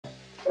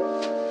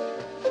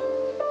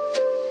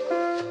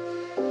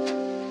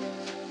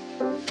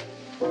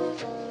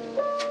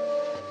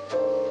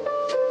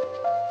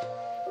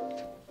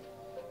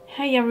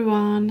Hey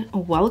everyone,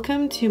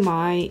 welcome to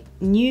my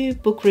new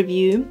book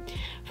review.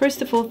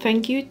 First of all,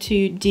 thank you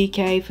to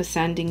DK for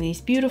sending these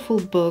beautiful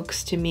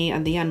books to me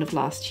at the end of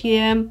last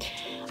year.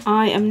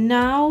 I am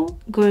now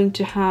going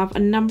to have a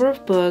number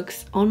of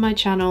books on my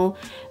channel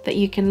that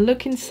you can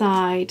look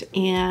inside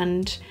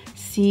and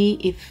see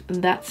if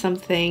that's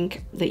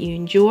something that you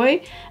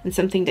enjoy and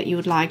something that you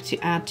would like to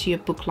add to your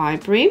book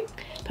library.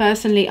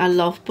 Personally, I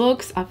love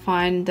books. I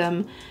find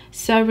them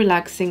so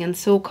relaxing and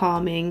so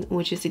calming,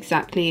 which is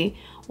exactly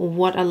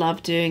what I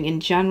love doing in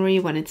January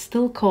when it's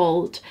still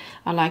cold.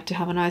 I like to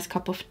have a nice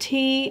cup of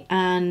tea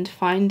and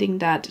finding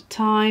that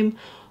time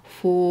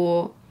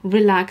for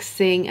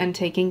relaxing and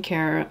taking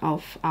care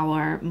of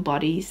our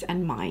bodies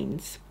and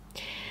minds.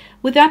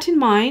 With that in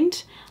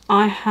mind,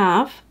 I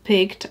have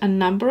picked a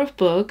number of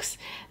books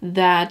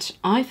that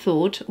I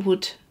thought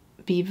would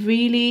be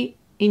really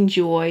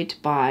enjoyed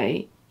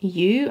by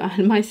you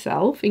and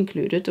myself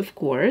included, of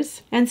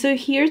course. And so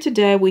here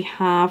today we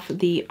have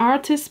the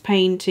Artist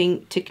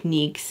Painting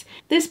Techniques.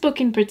 This book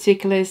in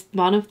particular is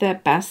one of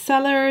their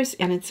bestsellers,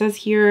 and it says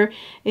here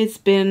it's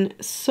been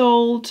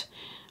sold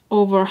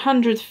over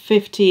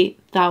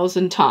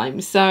 150,000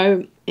 times.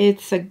 So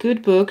it's a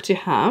good book to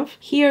have.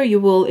 Here you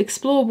will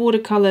explore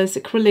watercolors,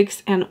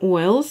 acrylics and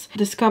oils,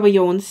 discover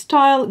your own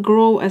style,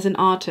 grow as an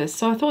artist.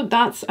 So I thought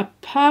that's a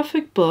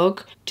perfect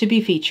book to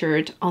be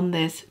featured on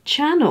this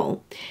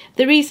channel.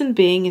 The reason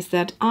being is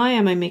that I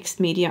am a mixed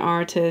media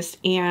artist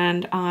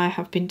and I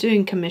have been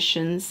doing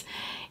commissions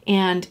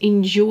and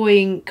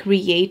enjoying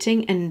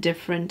creating in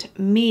different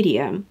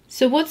media.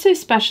 So what's so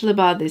special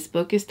about this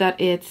book is that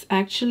it's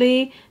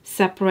actually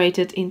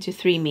separated into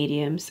 3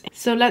 mediums.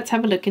 So let's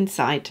have a look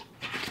inside.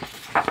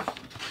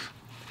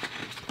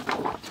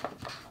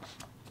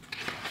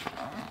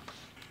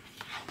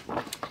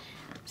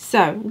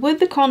 So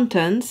with the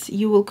contents,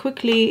 you will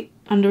quickly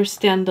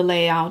understand the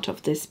layout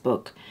of this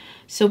book.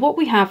 So what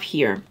we have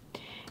here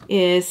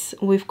is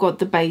we've got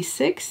the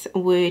basics,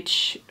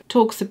 which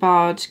talks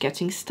about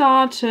getting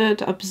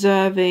started,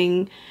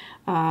 observing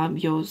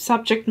your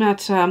subject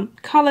matter,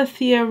 color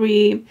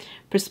theory,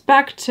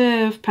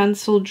 perspective,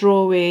 pencil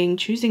drawing,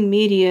 choosing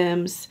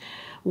mediums,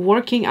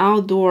 working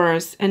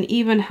outdoors, and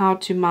even how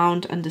to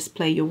mount and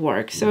display your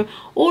work. So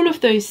all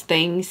of those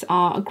things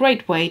are a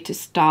great way to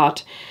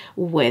start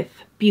with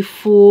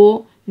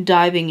before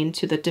diving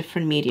into the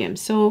different mediums.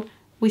 So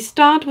we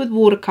start with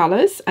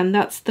watercolors, and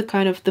that's the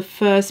kind of the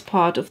first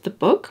part of the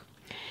book.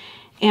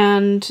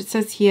 And it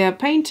says here,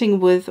 painting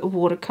with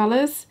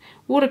watercolors,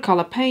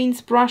 watercolor paints,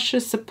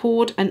 brushes,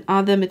 support and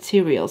other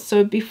materials.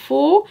 So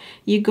before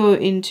you go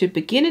into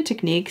beginner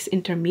techniques,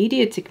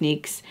 intermediate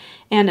techniques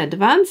and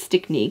advanced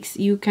techniques,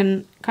 you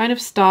can kind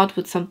of start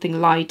with something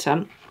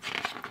lighter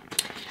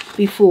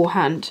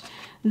beforehand.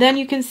 Then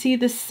you can see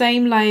the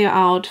same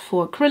layout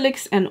for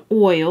acrylics and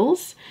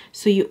oils.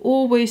 So you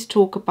always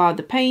talk about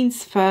the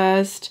paints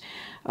first,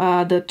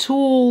 the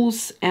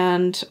tools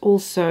and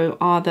also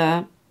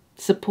other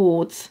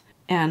supports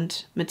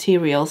and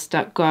materials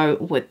that go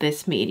with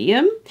this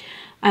medium.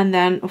 And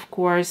then of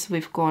course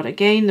we've got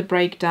again the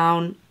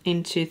breakdown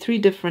into 3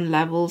 different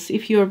levels.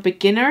 If you're a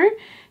beginner,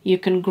 you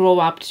can grow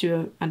up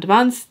to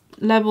advanced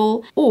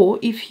level, or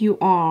if you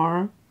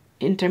are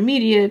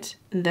intermediate,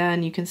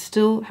 then you can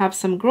still have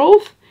some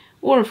growth,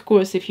 or of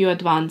course if you're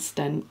advanced,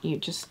 then you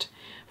just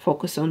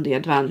focus on the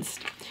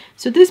advanced.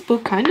 So this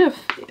book kind of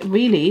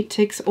really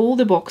ticks all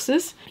the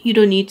boxes. You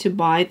don't need to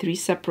buy 3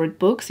 separate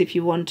books if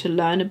you want to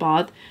learn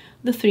about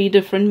the 3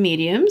 different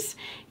mediums.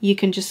 You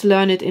can just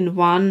learn it in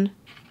one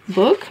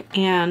book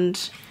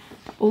and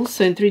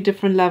also in 3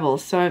 different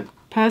levels. So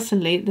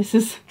personally, this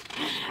is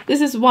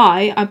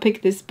why I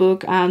picked this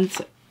book, and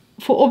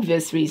for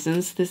obvious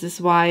reasons, this is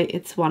why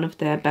it's one of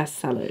their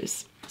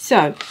bestsellers.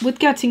 So with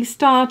getting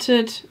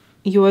started,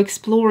 you're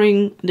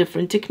exploring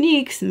different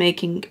techniques,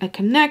 making a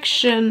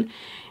connection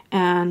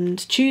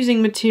and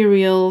choosing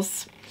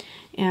materials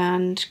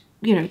and,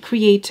 you know,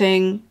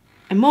 creating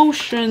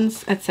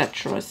emotions,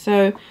 etc.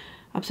 So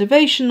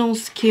observational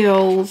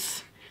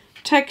skills,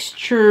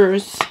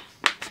 textures,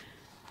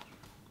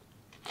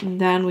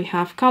 and then we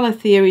have color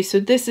theory.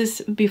 So this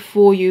is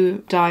before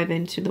you dive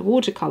into the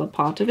watercolor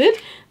part of it.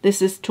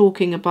 This is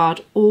talking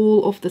about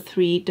all of the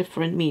 3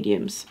 different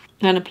mediums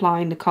and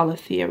applying the color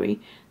theory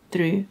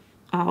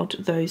throughout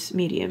those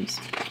mediums.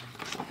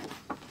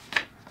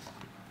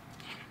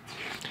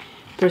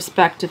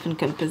 Perspective and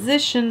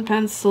composition,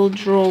 pencil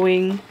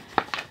drawing,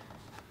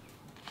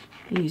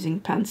 using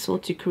pencil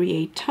to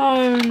create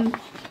tone,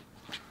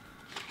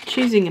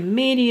 choosing a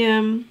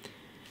medium.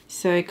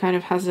 So it kind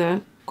of has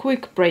a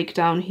quick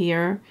breakdown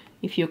here.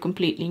 If you're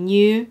completely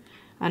new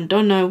and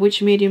don't know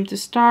which medium to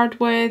start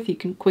with, you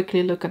can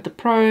quickly look at the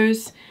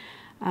pros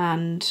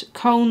and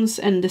cons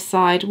and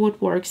decide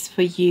what works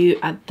for you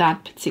at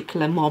that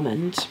particular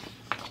moment.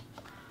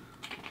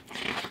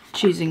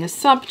 Choosing a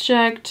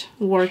subject,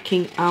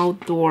 working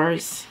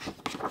outdoors,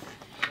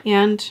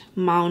 and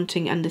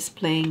mounting and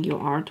displaying your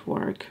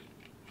artwork,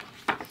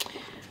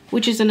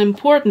 which is an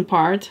important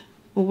part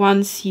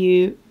once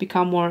you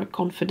become more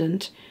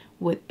confident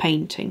with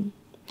painting.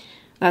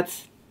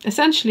 That's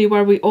essentially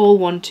where we all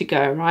want to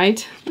go,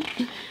 right?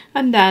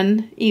 And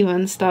then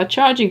even start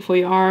charging for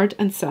your art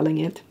and selling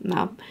it.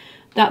 Now,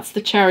 that's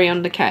the cherry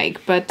on the cake.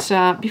 But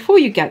before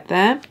you get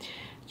there,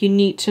 you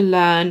need to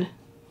learn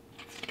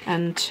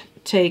and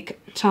take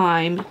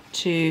time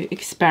to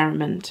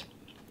experiment.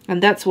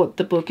 And that's what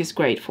the book is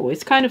great for.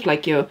 It's kind of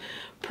like your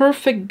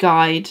perfect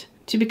guide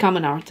to become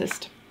an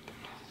artist.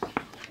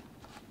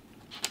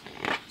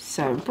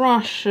 So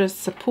brushes,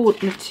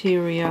 support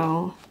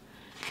material,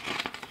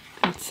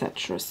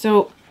 etc.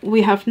 So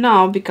we have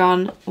now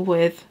begun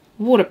with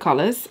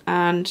watercolors,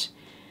 and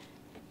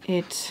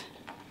it,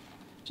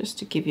 just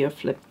to give you a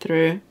flip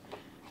through,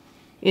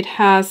 it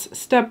has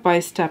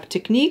step-by-step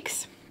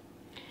techniques.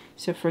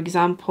 So for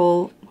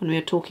example, when we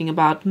are talking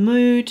about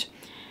mood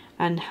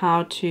and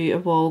how to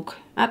evoke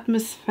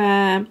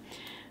atmosphere,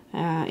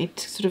 it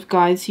sort of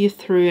guides you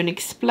through and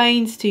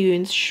explains to you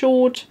in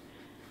short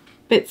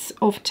bits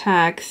of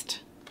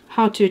text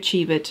how to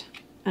achieve it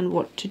and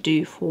what to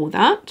do for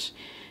that.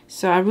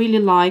 So I really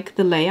like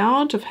the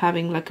layout of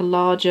having like a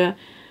larger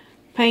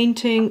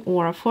painting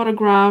or a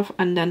photograph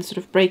and then sort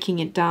of breaking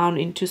it down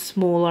into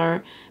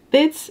smaller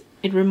bits.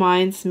 It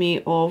reminds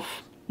me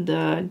of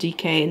the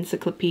DK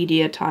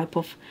encyclopedia type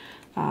of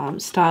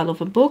style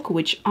of a book,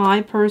 which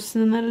I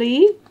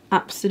personally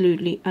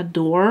absolutely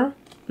adore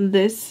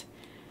this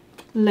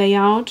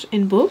layout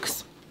in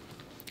books.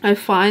 I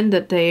find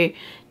that they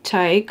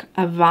take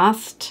a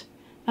vast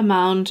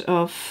amount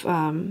of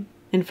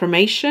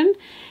information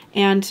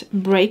and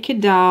break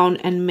it down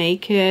and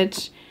make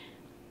it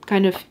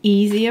kind of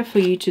easier for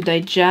you to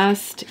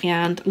digest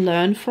and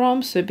learn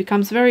from. So it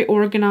becomes very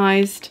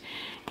organized,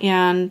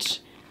 and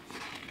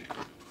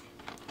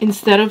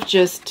instead of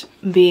just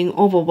being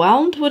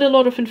overwhelmed with a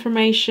lot of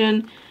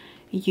information,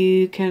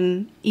 you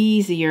can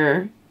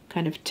easier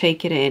kind of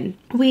take it in.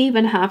 We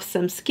even have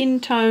some skin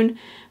tone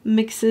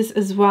mixes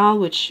as well,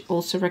 which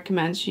also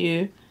recommends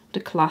you the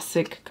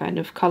classic kind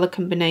of color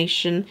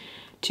combination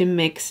to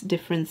mix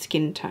different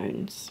skin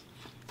tones.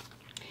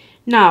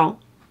 Now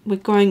we're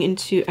going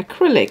into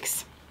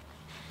acrylics.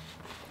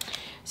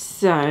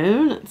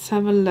 So let's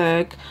have a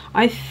look.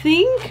 I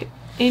think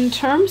in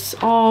terms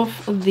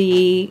of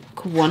the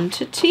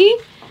quantity,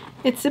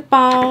 it's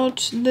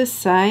about the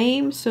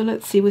same. So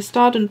let's see, we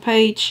start on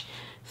page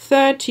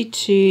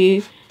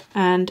 32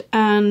 and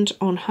end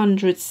on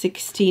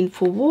 116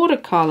 for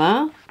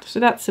watercolor. So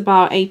that's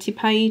about 80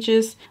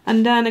 pages.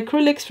 And then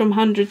acrylics from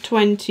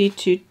 120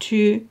 to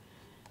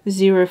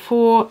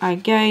 204,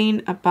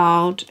 again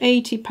about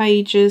 80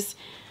 pages,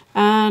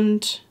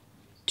 and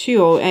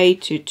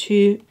 208 to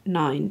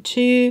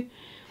 292,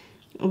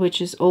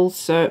 which is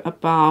also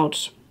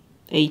about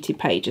 80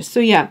 pages. So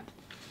yeah,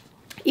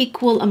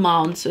 equal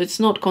amount. So it's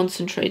not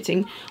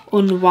concentrating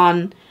on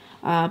one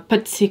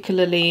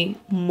particularly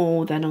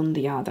more than on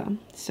the other.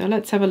 So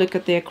let's have a look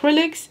at the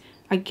acrylics.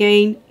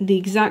 Again, the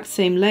exact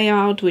same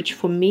layout, which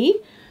for me,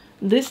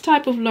 this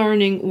type of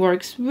learning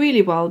works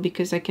really well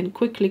because I can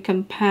quickly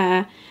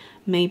compare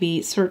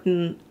maybe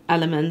certain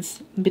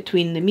elements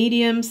between the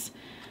mediums.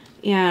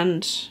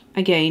 And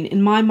again,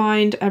 in my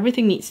mind,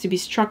 everything needs to be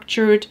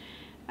structured,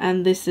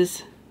 and this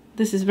is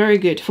very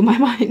good for my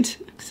mind.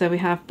 So we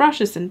have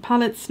brushes and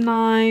palettes,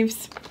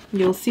 knives.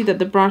 You'll see that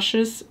the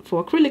brushes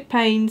for acrylic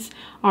paints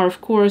are of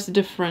course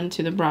different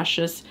to the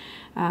brushes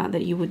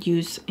that you would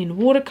use in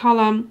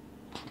watercolor.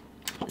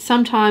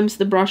 Sometimes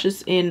the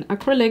brushes in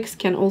acrylics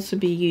can also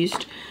be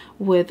used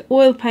with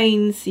oil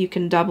paints. You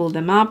can double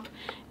them up.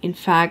 In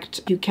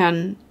fact, you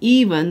can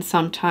even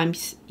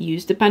sometimes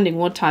use, depending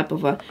what type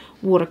of a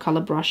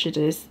watercolor brush it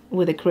is,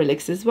 with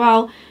acrylics as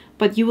well.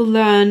 But you will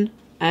learn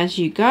as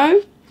you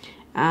go.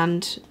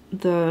 And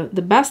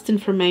the best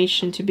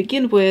information to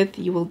begin with,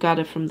 you will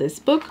gather from this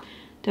book.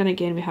 Then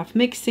again, we have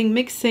mixing.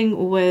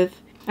 Mixing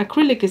with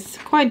acrylic is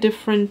quite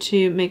different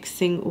to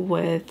mixing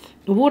with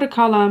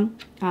watercolor.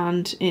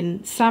 And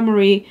in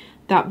summary,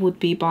 that would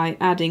be by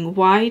adding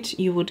white.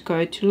 You would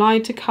go to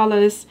lighter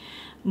colors.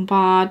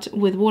 But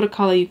with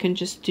watercolor, you can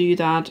just do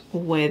that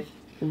with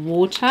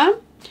water,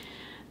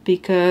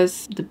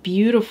 because the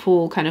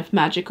beautiful kind of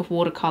magic of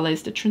watercolor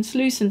is the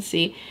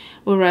translucency,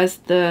 whereas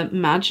the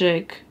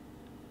magic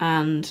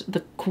and the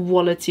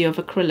quality of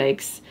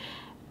acrylics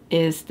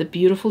is the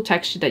beautiful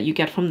texture that you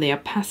get from the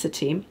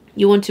opacity.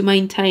 You want to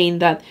maintain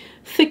that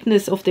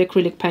thickness of the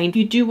acrylic paint.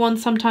 You do want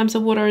sometimes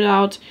a watered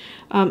out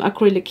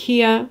acrylic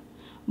here,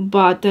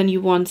 but then you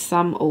want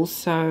some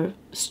also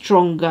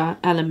stronger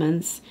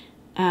elements.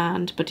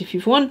 But if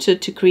you've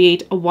wanted to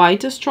create a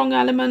whiter strong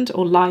element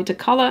or lighter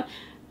color,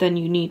 then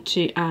you need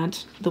to add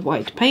the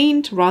white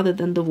paint rather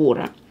than the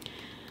water.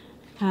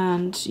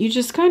 And you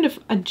just kind of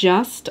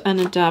adjust and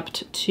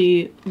adapt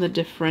to the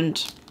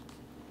different.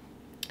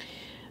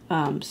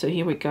 So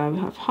here we go, we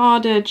have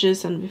hard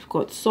edges and we've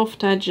got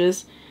soft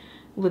edges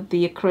with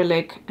the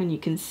acrylic, and you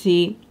can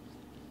see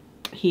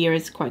here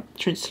it's quite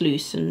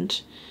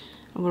translucent,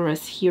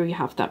 whereas here you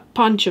have that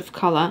punch of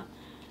color.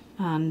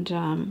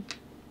 And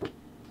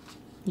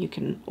you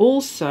can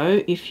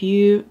also, if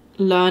you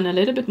learn a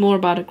little bit more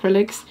about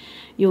acrylics,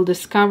 you'll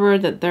discover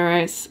that there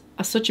is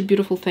such a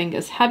beautiful thing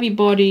as heavy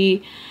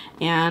body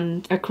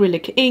and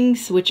acrylic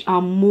inks, which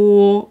are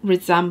more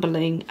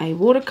resembling a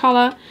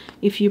watercolor.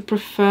 If you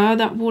prefer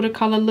that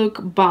watercolor look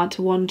but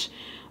want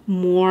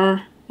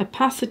more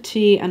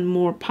opacity and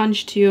more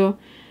punch to your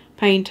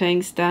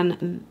paintings,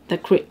 then the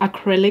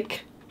acrylic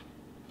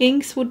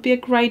inks would be a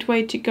great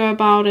way to go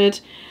about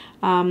it.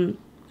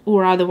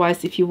 Or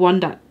otherwise, if you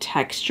want that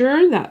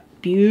texture, that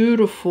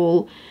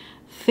beautiful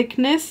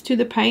thickness to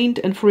the paint,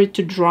 and for it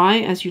to dry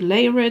as you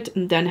layer it,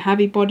 and then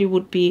heavy body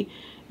would be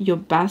your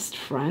best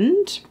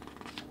friend.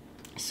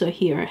 So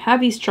here,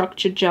 heavy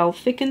structured gel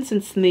thickens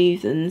and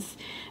smoothens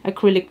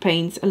acrylic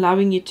paints,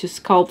 allowing you to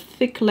sculpt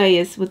thick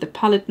layers with a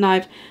palette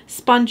knife,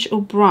 sponge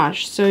or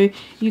brush. So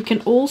you can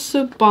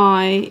also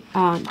buy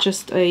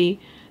just a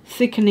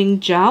thickening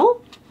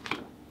gel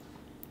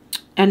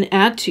and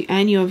add to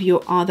any of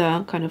your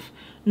other kind of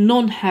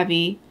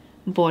non-heavy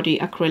body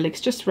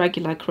acrylics, just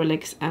regular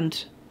acrylics,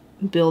 and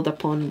build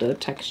upon the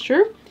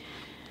texture.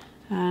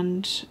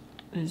 And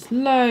there's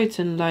loads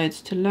and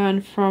loads to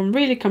learn from.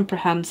 Really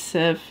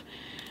comprehensive,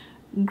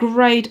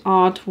 great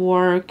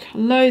artwork,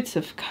 loads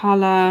of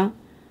color,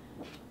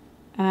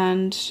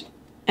 and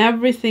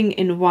everything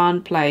in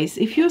one place.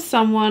 If you're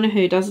someone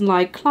who doesn't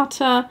like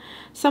clutter,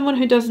 someone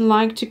who doesn't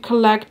like to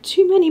collect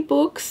too many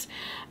books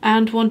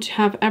and want to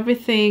have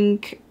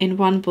everything in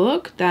one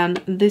book, then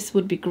this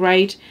would be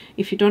great.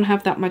 If you don't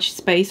have that much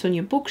space on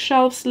your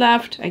bookshelves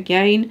left,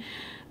 again,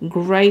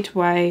 great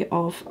way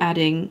of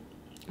adding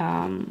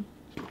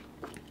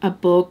a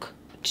book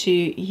to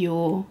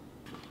your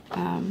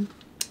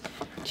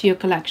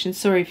collection.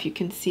 Sorry if you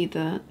can see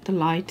the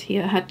light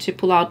here. I had to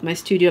pull out my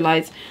studio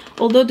lights.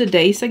 Although the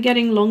days are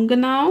getting longer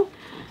now,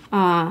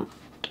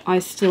 I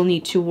still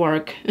need to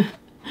work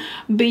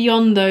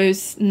beyond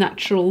those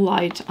natural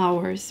light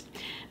hours.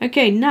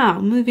 Okay,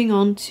 now moving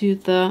on to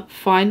the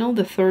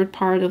third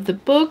part of the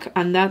book,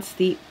 and that's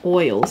the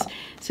oils.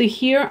 So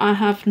here I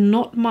have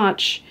not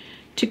much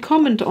to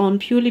comment on,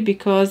 purely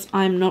because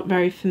I'm not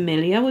very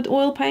familiar with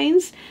oil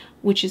paints,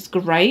 which is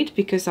great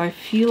because I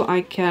feel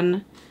I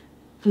can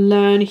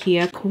learn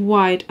here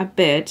quite a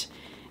bit,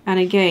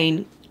 and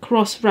again,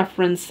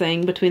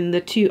 cross-referencing between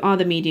the two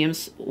other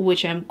mediums,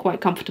 which I'm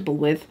quite comfortable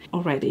with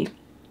already.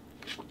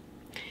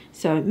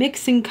 So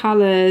mixing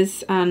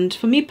colors, and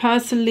for me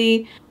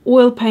personally,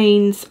 oil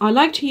paints, I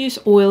like to use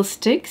oil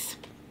sticks.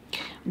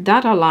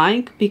 That I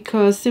like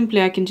because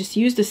simply I can just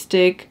use the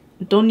stick,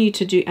 don't need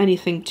to do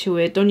anything to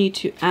it, don't need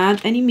to add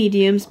any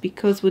mediums,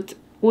 because with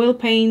oil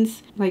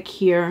paints, like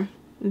here,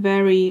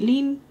 very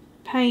lean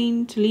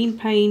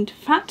paint,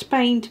 fat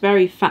paint,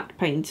 very fat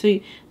paint. So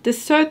there's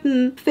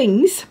certain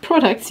things,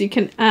 products you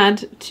can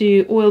add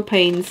to oil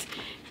paints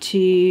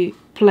to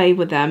play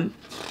with them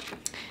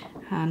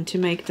and to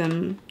make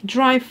them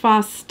dry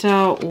faster,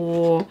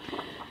 or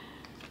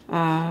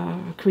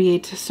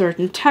create a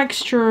certain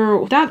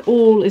texture. That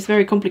all is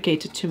very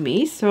complicated to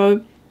me,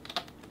 so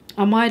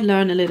I might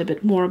learn a little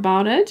bit more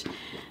about it.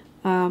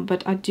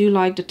 But I do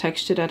like the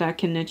texture that I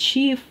can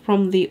achieve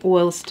from the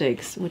oil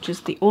sticks, which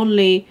is the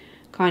only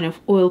kind of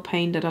oil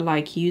paint that I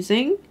like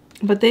using.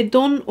 But they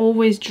don't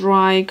always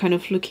dry kind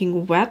of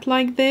looking wet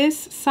like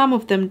this. Some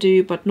of them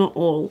do, but not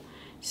all.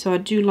 So I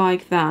do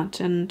like that,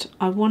 and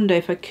I wonder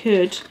if I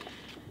could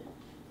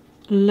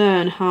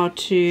learn how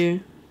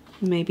to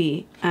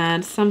maybe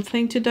add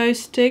something to those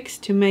sticks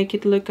to make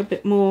it look a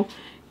bit more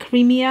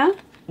creamier,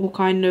 or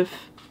kind of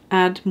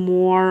add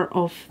more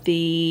of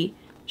the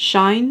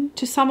shine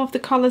to some of the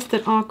colors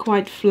that are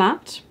quite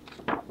flat.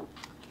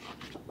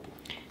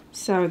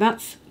 So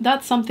that's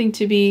something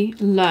to be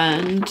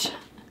learned.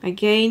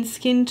 Again,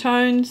 skin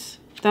tones,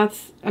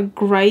 that's a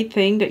great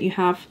thing that you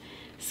have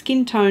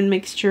skin tone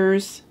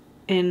mixtures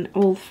in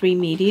all three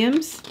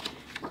mediums.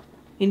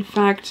 In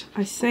fact,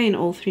 I say in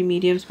all three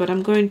mediums, but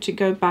I'm going to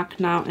go back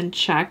now and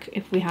check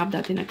if we have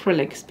that in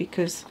acrylics,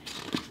 because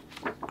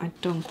I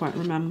don't quite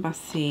remember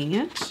seeing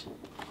it.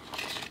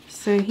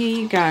 So here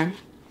you go.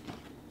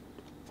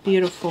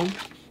 Beautiful.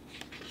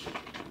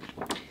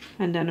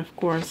 And then of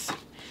course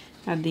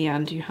at the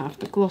end you have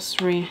the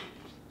glossary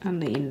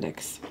and the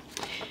index.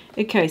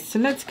 Okay, so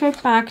let's go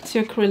back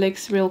to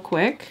acrylics real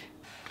quick.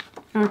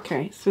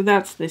 Okay, so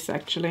that's this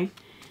actually.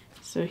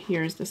 So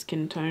here's the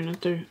skin tone.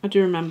 I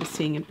do remember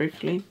seeing it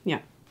briefly.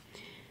 Yeah.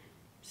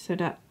 So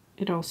that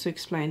it also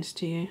explains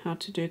to you how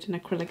to do it in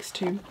acrylics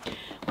too.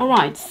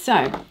 Alright,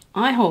 so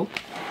I hope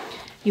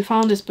you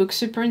found this book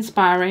super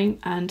inspiring,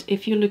 and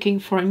if you're looking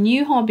for a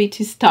new hobby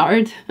to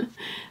start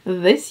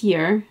this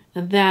year,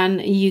 then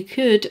you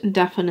could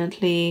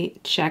definitely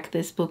check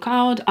this book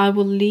out. I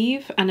will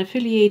leave an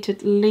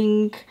affiliated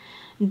link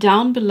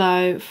down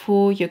below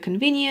for your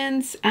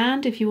convenience,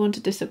 and if you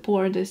wanted to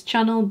support this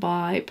channel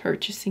by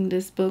purchasing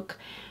this book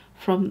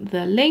from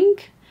the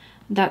link,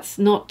 that's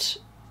not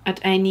at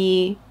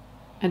any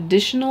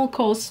additional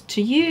cost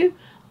to you,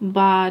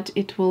 but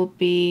it will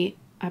be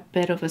a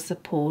bit of a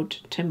support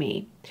to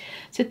me.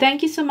 So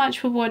thank you so much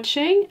for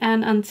watching,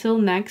 and until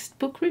next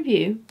book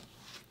review.